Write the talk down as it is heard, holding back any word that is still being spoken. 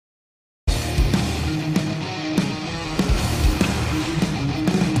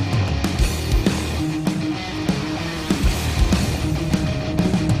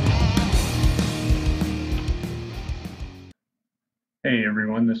Hey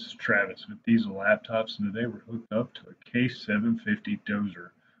everyone, this is Travis with Diesel Laptops, and today we're hooked up to a K750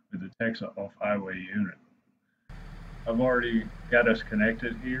 Dozer with a TEXA off-highway unit. I've already got us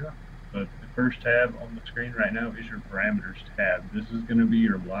connected here, but the first tab on the screen right now is your parameters tab. This is going to be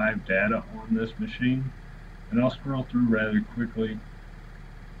your live data on this machine, and I'll scroll through rather quickly.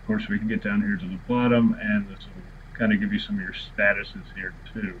 Of course, we can get down here to the bottom, and this will kind of give you some of your statuses here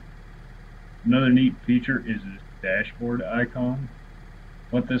too. Another neat feature is this dashboard icon.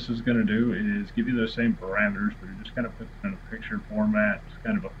 What this is going to do is give you those same parameters, but it just kind of puts it in a picture format. It's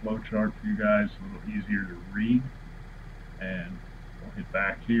kind of a flow chart for you guys, a little easier to read. And we'll hit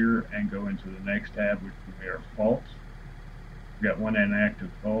back here and go into the next tab, which will be our faults. We've got one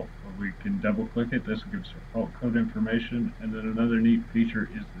inactive fault, but we can double click it. This will give us our fault code information. And then another neat feature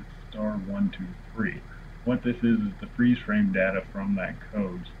is the *123. What this is the freeze frame data from that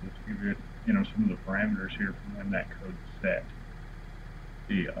code. So this will give you, some of the parameters here from when that code is set.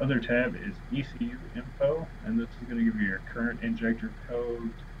 The other tab is ECU info, and this is going to give you your current injector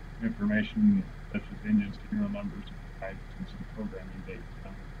code, information such as engine serial numbers, and some programming dates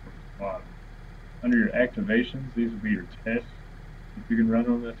down at the bottom. Under your activations, these will be your tests that you can run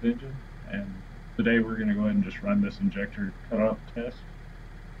on this engine, and today we're going to go ahead and just run this injector cutoff test.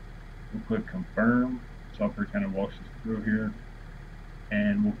 We'll click confirm. Software kind of walks us through here,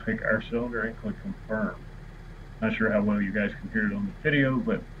 and we'll pick our cylinder and click confirm. Not sure how well you guys can hear it on the video,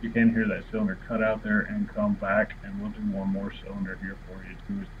 but you can hear that cylinder cut out there and come back, and we'll do one more cylinder here for you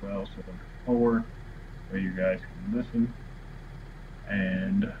too as well, cylinder 4, so you guys can listen.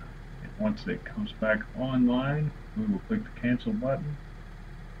 And once it comes back online, we will click the cancel button.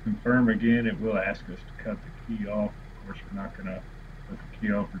 Confirm again, it will ask us to cut the key off. Of course, we're not going to put the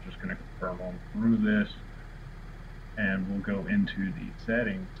key off, we're just going to confirm on through this. And we'll go into the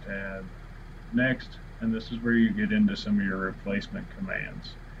settings tab next. And this is where you get into some of your replacement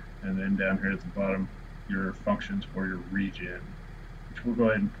commands. And then down here at the bottom, your functions for your regen, which we'll go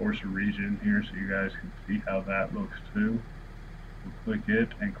ahead and force a regen here so you guys can see how that looks too. We'll click it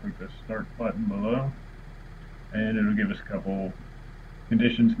and click the start button below. And it'll give us a couple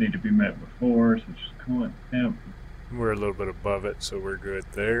conditions need to be met before, such as coolant temp. We're a little bit above it, so we're good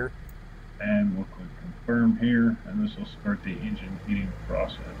there. And we'll click confirm here, and this will start the engine heating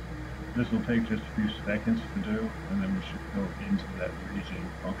process. This will take just a few seconds to do, and then we should go into that regen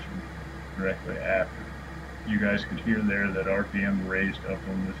function directly after. You guys could hear there that RPM raised up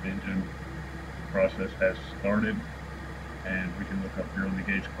on this engine. The process has started, and we can look up here on the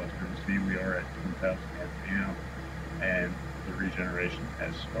gauge cluster and see we are at 10,000 RPM, and the regeneration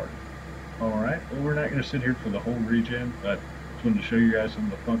has started. Alright, well, we're not going to sit here for the whole regen, but I just wanted to show you guys some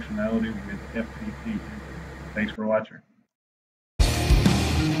of the functionality with FPT. Thanks for watching.